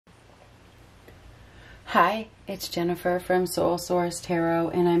Hi, it's Jennifer from Soul Source Tarot,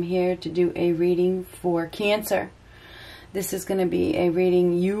 and I'm here to do a reading for Cancer. This is going to be a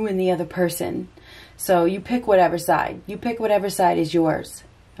reading you and the other person. So you pick whatever side. You pick whatever side is yours.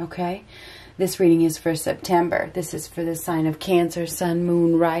 Okay? This reading is for September. This is for the sign of Cancer, Sun,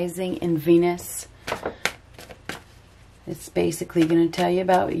 Moon, Rising, and Venus. It's basically going to tell you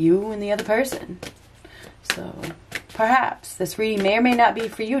about you and the other person. So perhaps this reading may or may not be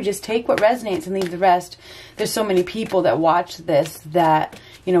for you. Just take what resonates and leave the rest. There's so many people that watch this that,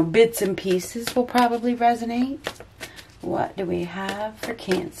 you know, bits and pieces will probably resonate. What do we have for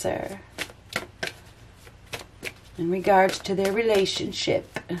Cancer in regards to their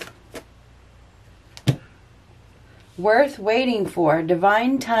relationship? Worth waiting for.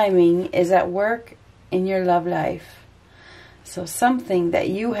 Divine timing is at work in your love life. So something that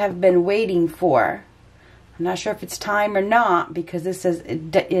you have been waiting for. I'm not sure if it's time or not, because this says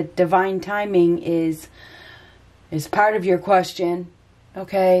divine timing is part of your question.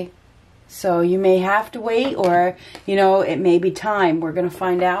 Okay? So you may have to wait, or, you know, it may be time. We're going to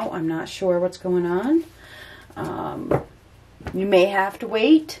find out. I'm not sure what's going on. You may have to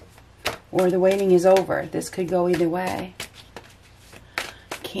wait, or the waiting is over. This could go either way.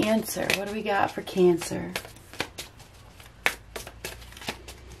 Cancer. What do we got for Cancer?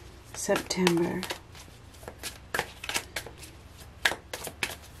 September.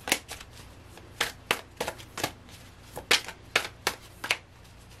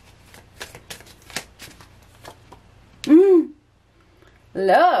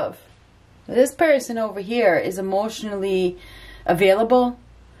 Love. This person over here is emotionally available.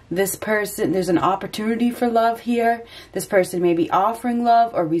 This person, there's an opportunity for love here. This person may be offering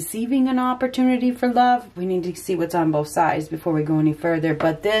love or receiving an opportunity for love. We need to see what's on both sides before we go any further.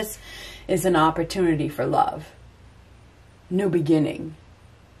 But this is an opportunity for love. New beginning.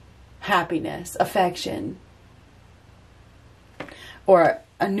 Happiness. Affection. Or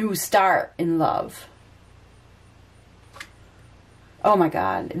a new start in love. Oh my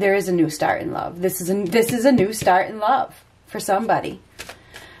God, there is a new start in love. This is a new start in love for somebody.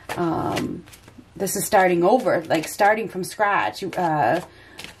 This is starting over, like starting from scratch. This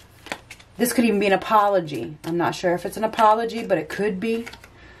could even be an apology. I'm not sure if it's an apology, but it could be.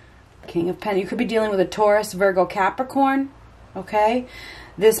 King of Pentacles. You could be dealing with a Taurus, Virgo, Capricorn. Okay?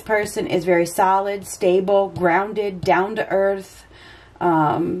 This person is very solid, stable, grounded, down to earth,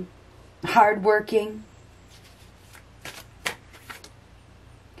 hardworking.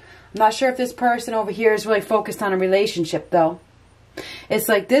 I'm not sure if this person over here is really focused on a relationship, though. It's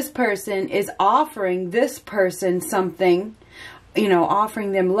like this person is offering this person something, you know,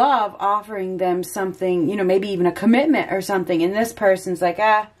 offering them love, offering them something, you know, maybe even a commitment or something. And this person's like,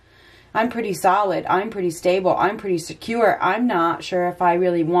 I'm pretty solid. I'm pretty stable. I'm pretty secure. I'm not sure if I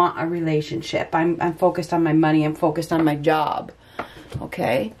really want a relationship. I'm focused on my money. I'm focused on my job.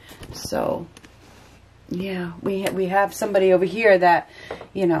 Okay? So yeah, we have somebody over here that,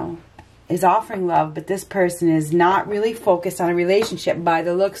 you know, is offering love, but this person is not really focused on a relationship by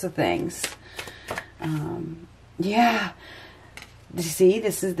the looks of things. Yeah. You see,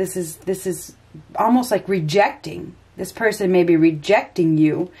 this is almost like rejecting. This person may be rejecting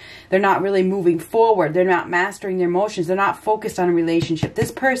you. They're not really moving forward. They're not mastering their emotions. They're not focused on a relationship.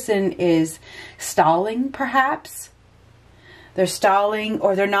 This person is stalling, perhaps. They're stalling,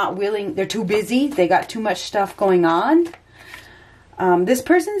 or they're not willing. They're too busy. They got too much stuff going on. This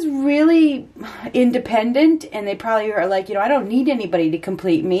person's really independent, and they probably are like, you know, I don't need anybody to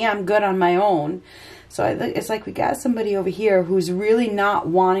complete me. I'm good on my own. So it's like we got somebody over here who's really not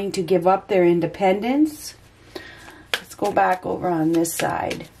wanting to give up their independence. Let's go back over on this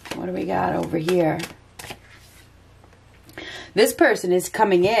side. What do we got over here? This person is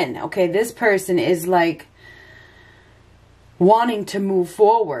coming in. Okay, this person is like wanting to move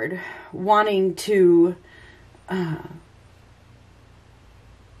forward, wanting to,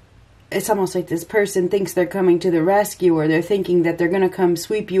 it's almost like this person thinks they're coming to the rescue, or they're thinking that they're going to come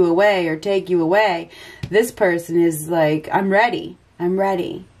sweep you away or take you away. This person is like, I'm ready. I'm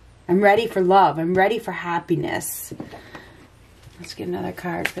ready. I'm ready for love. I'm ready for happiness. Let's get another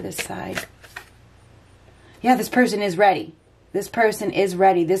card for this side. Yeah, this person is ready. This person is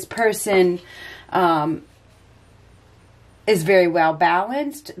ready. This person, is very well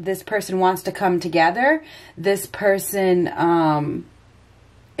balanced. This person wants to come together. This person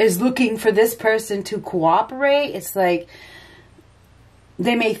is looking for this person to cooperate. It's like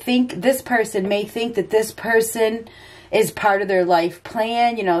they may think, this person may think that this person is part of their life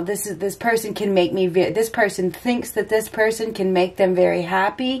plan. You know, this person can make me, this person thinks that this person can make them very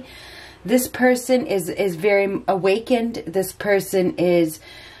happy. This person is very awakened. This person is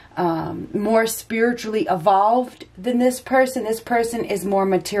more spiritually evolved than this person. This person is more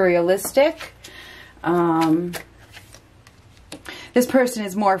materialistic. This person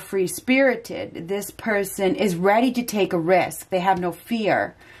is more free-spirited. This person is ready to take a risk. They have no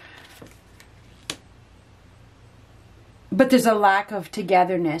fear. But there's a lack of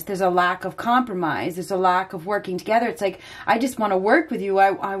togetherness. There's a lack of compromise. There's a lack of working together. It's like, I just want to work with you.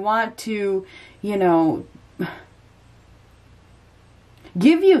 I want to, you know,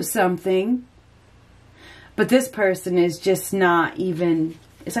 give you something. But this person is just not even,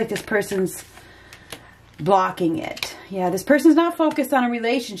 it's like this person's blocking it. Yeah, this person's not focused on a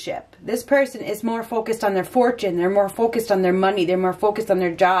relationship. This person is more focused on their fortune. They're more focused on their money. They're more focused on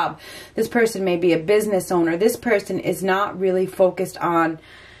their job. This person may be a business owner. This person is not really focused on,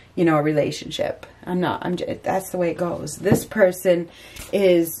 you know, a relationship. That's the way it goes. This person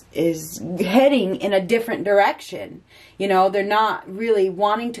is heading in a different direction. You know, they're not really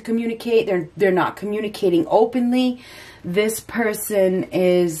wanting to communicate. They're not communicating openly. This person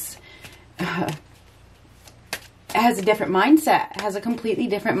is has a different mindset, has a completely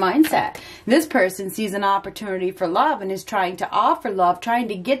different mindset. This person sees an opportunity for love and is trying to offer love, trying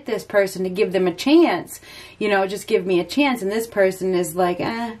to get this person to give them a chance. You know, just give me a chance. And this person is like,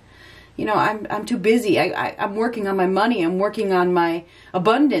 you know, I'm too busy. I'm working on my money. I'm working on my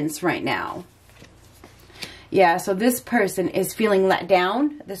abundance right now. Yeah, so this person is feeling let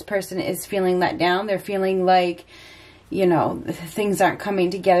down. This person is feeling let down. They're feeling like, you know, things aren't coming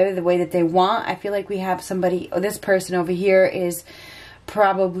together the way that they want. I feel like we have somebody, this person over here is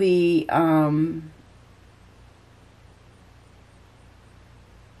probably,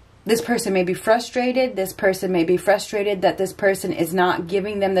 this person may be frustrated. This person may be frustrated that this person is not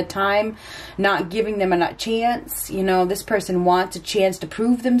giving them the time, not giving them a chance. You know, this person wants a chance to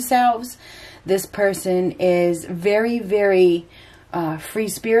prove themselves. This person is very, very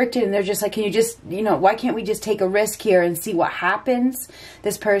free-spirited, and they're just like, can you just, you know, why can't we just take a risk here and see what happens?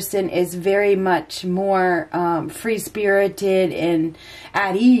 This person is very much more free-spirited and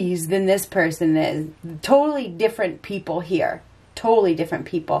at ease than this person is. Totally different people here. Totally different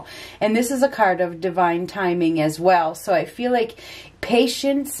people. And this is a card of divine timing as well. So I feel like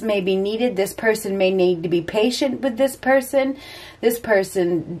patience may be needed. This person may need to be patient with this person. This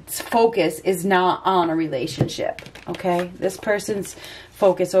person's focus is not on a relationship. Okay? This person's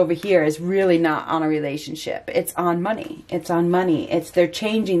focus over here is really not on a relationship. It's on money. It's on money. It's they're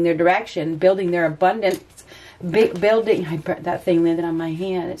changing their direction, building their abundance, building. That thing landed on my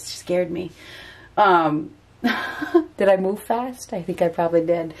hand. It scared me. Did I move fast? I think I probably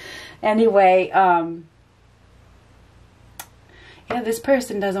did. Anyway, yeah, this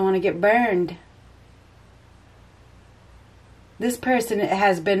person doesn't want to get burned. This person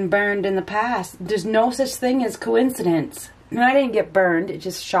has been burned in the past. There's no such thing as coincidence. And I didn't get burned. It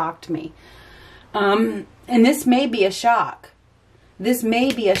just shocked me. And this may be a shock. This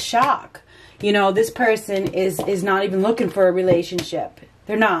may be a shock. You know, this person is not even looking for a relationship.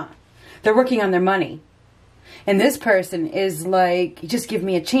 They're not. They're working on their money. And this person is like, just give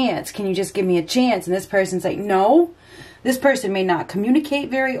me a chance. Can you just give me a chance? And this person's like, no. This person may not communicate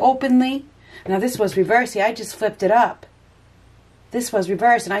very openly. Now this was reversed. See, I just flipped it up. This was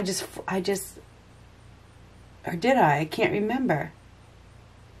reversed. And I just, or did I? I can't remember.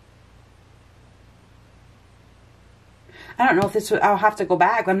 I don't know if this was, I'll have to go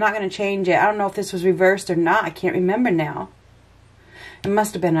back. I'm not going to change it. I don't know if this was reversed or not. I can't remember now. It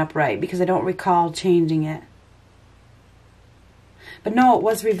must have been upright because I don't recall changing it. But no, it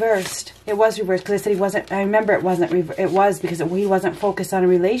was reversed. It was reversed because I said he wasn't, I remember it wasn't, it was because he wasn't focused on a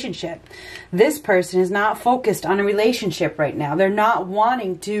relationship. This person is not focused on a relationship right now. They're not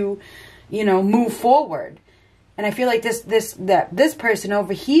wanting to, you know, move forward. And I feel like this person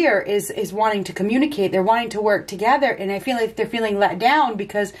over here is wanting to communicate. They're wanting to work together. And I feel like they're feeling let down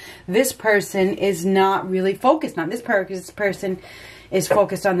because this person is not really focused on this person. This person is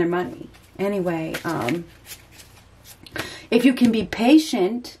focused on their money. Anyway, if you can be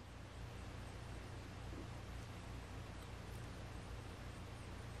patient,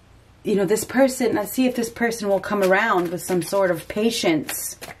 you know, this person, let's see if this person will come around with some sort of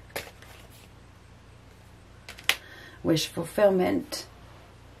patience. Wish fulfillment.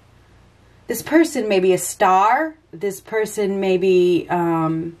 This person may be a star. This person may be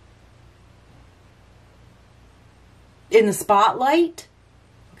in the spotlight.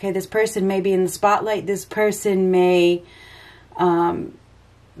 Okay, this person may be in the spotlight. This person may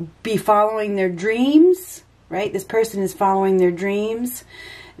be following their dreams, right? This person is following their dreams.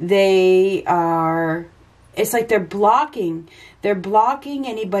 They are, it's like they're blocking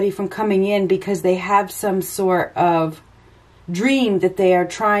anybody from coming in because they have some sort of dream that they are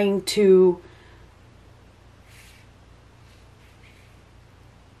trying to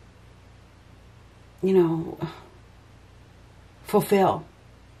fulfill.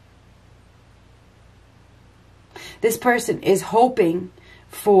 This person is hoping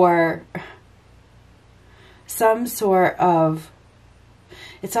for some sort of,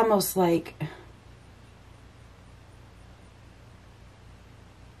 it's almost like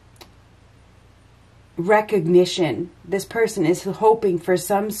recognition. This person is hoping for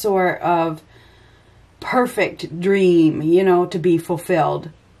some sort of perfect dream, to be fulfilled.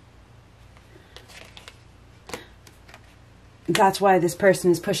 That's why this person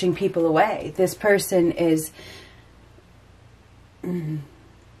is pushing people away. This person is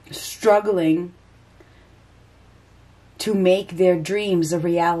struggling to make their dreams a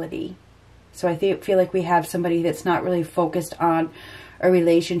reality. So I feel like we have somebody that's not really focused on a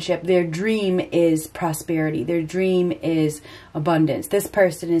relationship. Their dream is prosperity. Their dream is abundance. This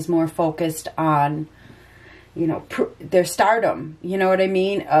person is more focused on, their stardom. You know what I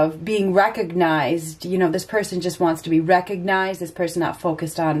mean? Of being recognized. This person just wants to be recognized. This person not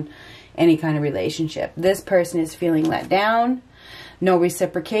focused on any kind of relationship. This person is feeling let down. No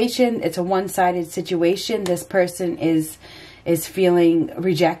reciprocation. It's a one-sided situation. This person is feeling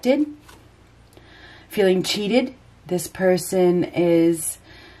rejected, feeling cheated. This person is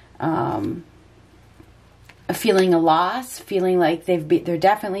feeling a loss, feeling like they're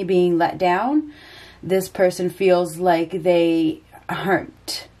definitely being let down. This person feels like they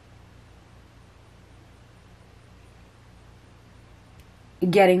aren't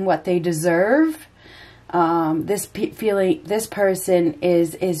getting what they deserve. This person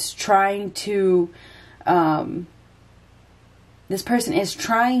is trying to, this person is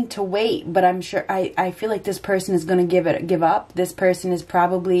trying to wait, but I'm sure, I feel like this person is going to give up. This person is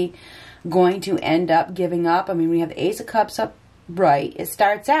probably going to end up giving up. I mean, we have the Ace of Cups up right. It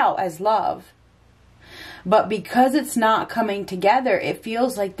starts out as love, but because it's not coming together, it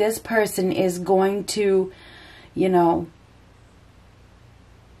feels like this person is going to,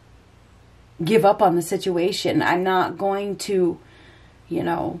 give up on the situation. I'm not going to,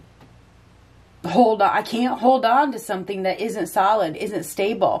 hold on. I can't hold on to something that isn't solid, isn't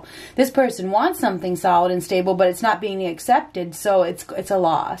stable. This person wants something solid and stable, but it's not being accepted, so it's a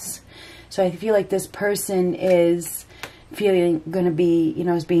loss. So I feel like this person is going to be,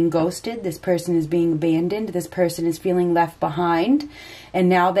 is being ghosted. This person is being abandoned. This person is feeling left behind, and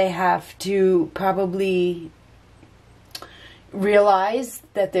now they have to probably realize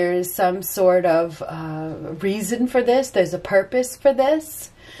that there is some sort of reason for this. There's a purpose for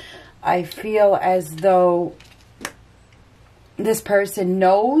this. I feel as though this person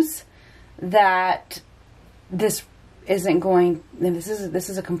knows that this isn't going, this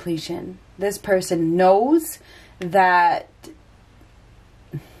is a completion. This person knows that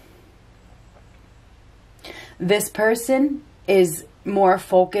this person is more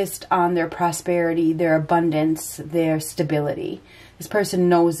focused on their prosperity, their abundance, their stability. This person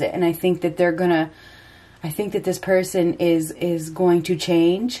knows it, and I think that this person is going to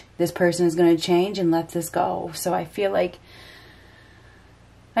change. This person is going to change and let this go. So I feel like,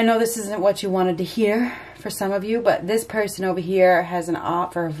 I know this isn't what you wanted to hear for some of you, but this person over here has an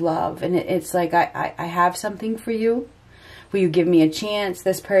offer of love, and it's like, I have something for you. Will you give me a chance?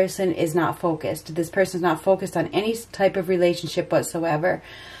 This person is not focused. This person is not focused on any type of relationship whatsoever.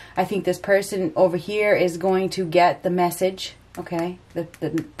 I think this person over here is going to get the message, okay?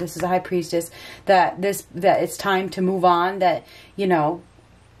 This is a High Priestess, that it's time to move on, that,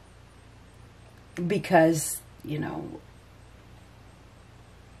 because,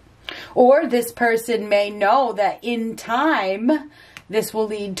 or this person may know that in time this will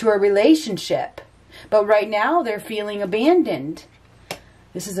lead to a relationship. But right now, they're feeling abandoned.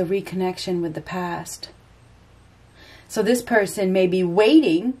 This is a reconnection with the past. So this person may be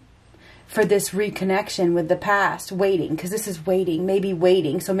waiting for this reconnection with the past. Waiting, because this is waiting, maybe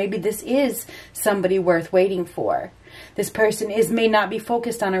waiting. So maybe this is somebody worth waiting for. This person may not be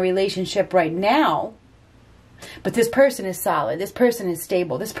focused on a relationship right now, but this person is solid. This person is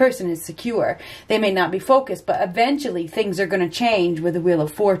stable. This person is secure. They may not be focused, but eventually things are going to change with the Wheel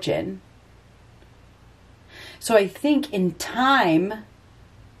of Fortune. So I think in time,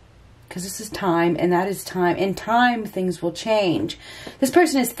 because this is time and that is time, in time things will change. This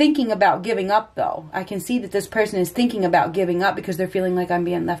person is thinking about giving up, though. I can see that this person is thinking about giving up because they're feeling like I'm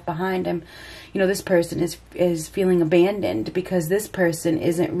being left behind. This person is feeling abandoned because this person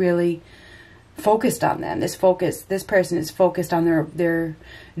isn't really focused on them. This person is focused on their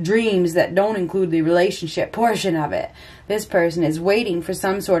dreams that don't include the relationship portion of it. This person is waiting for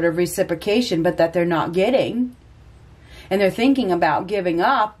some sort of reciprocation, but that they're not getting. and they're thinking about giving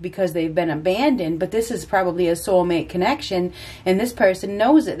up because they've been abandoned. But this is probably a soulmate connection, and this person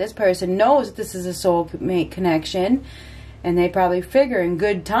knows it. This person knows that this is a soulmate connection, and they probably figure in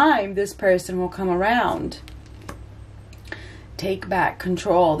good time this person will come around. Take back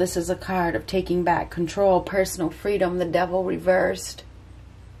control. This is a card of taking back control, personal freedom, the Devil reversed.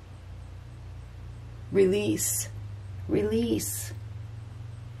 Release. Release.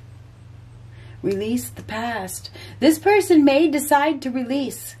 Release the past. This person may decide to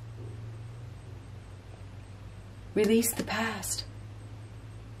release. Release the past.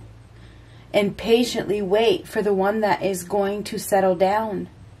 And patiently wait for the one that is going to settle down.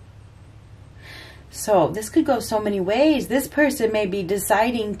 So this could go so many ways. This person may be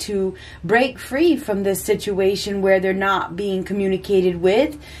deciding to break free from this situation where they're not being communicated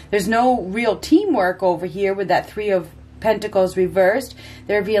with. There's no real teamwork over here with that Three of Pentacles reversed.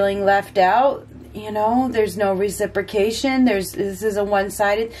 They're feeling left out. You know, there's no reciprocation. This is a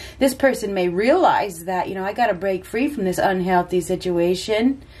one-sided. This person may realize that, you know, I got to break free from this unhealthy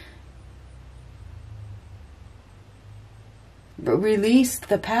situation. But release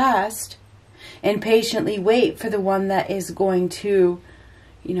the past. And patiently wait for the one that is going to,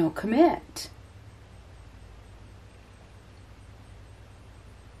 you know, commit.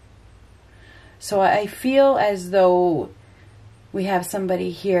 So I feel as though we have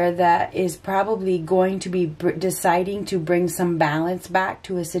somebody here that is probably going to be deciding to bring some balance back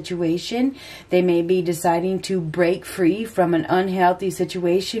to a situation. They may be deciding to break free from an unhealthy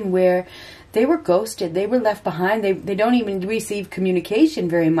situation where they were ghosted. They were left behind. They don't even receive communication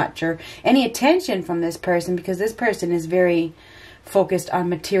very much or any attention from this person, because this person is very focused on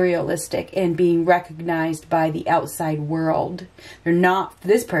materialistic and being recognized by the outside world. They're not,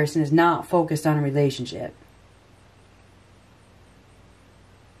 this person is not focused on a relationship.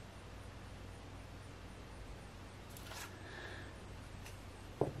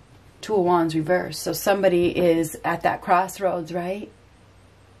 Two of Wands reversed. So somebody is at that crossroads, right?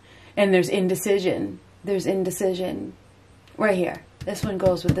 And there's indecision. There's indecision. Right here. This one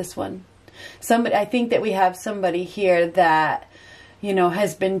goes with this one. Somebody, I think that we have somebody here that, you know,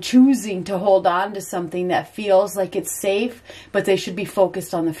 has been choosing to hold on to something that feels like it's safe, but they should be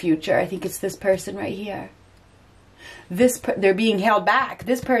focused on the future. I think it's this person right here. They're being held back.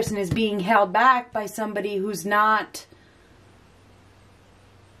 This person is being held back by somebody who's not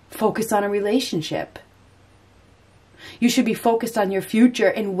focused on a relationship. You should be focused on your future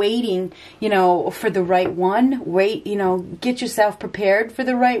and waiting, you know, for the right one. Wait, you know, get yourself prepared for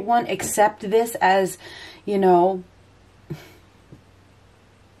the right one. Accept this as, you know,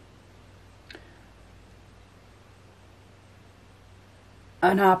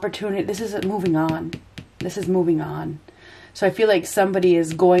 an opportunity. This is moving on. This is moving on. So I feel like somebody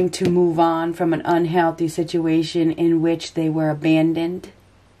is going to move on from an unhealthy situation in which they were abandoned.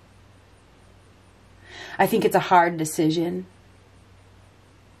 I think it's a hard decision.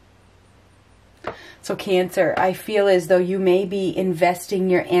 So Cancer, I feel as though you may be investing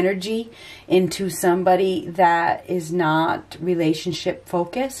your energy into somebody that is not relationship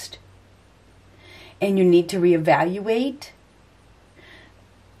focused. And you need to reevaluate.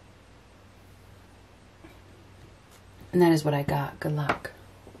 And that is what I got. Good luck.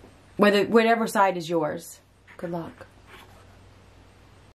 Whatever side is yours. Good luck.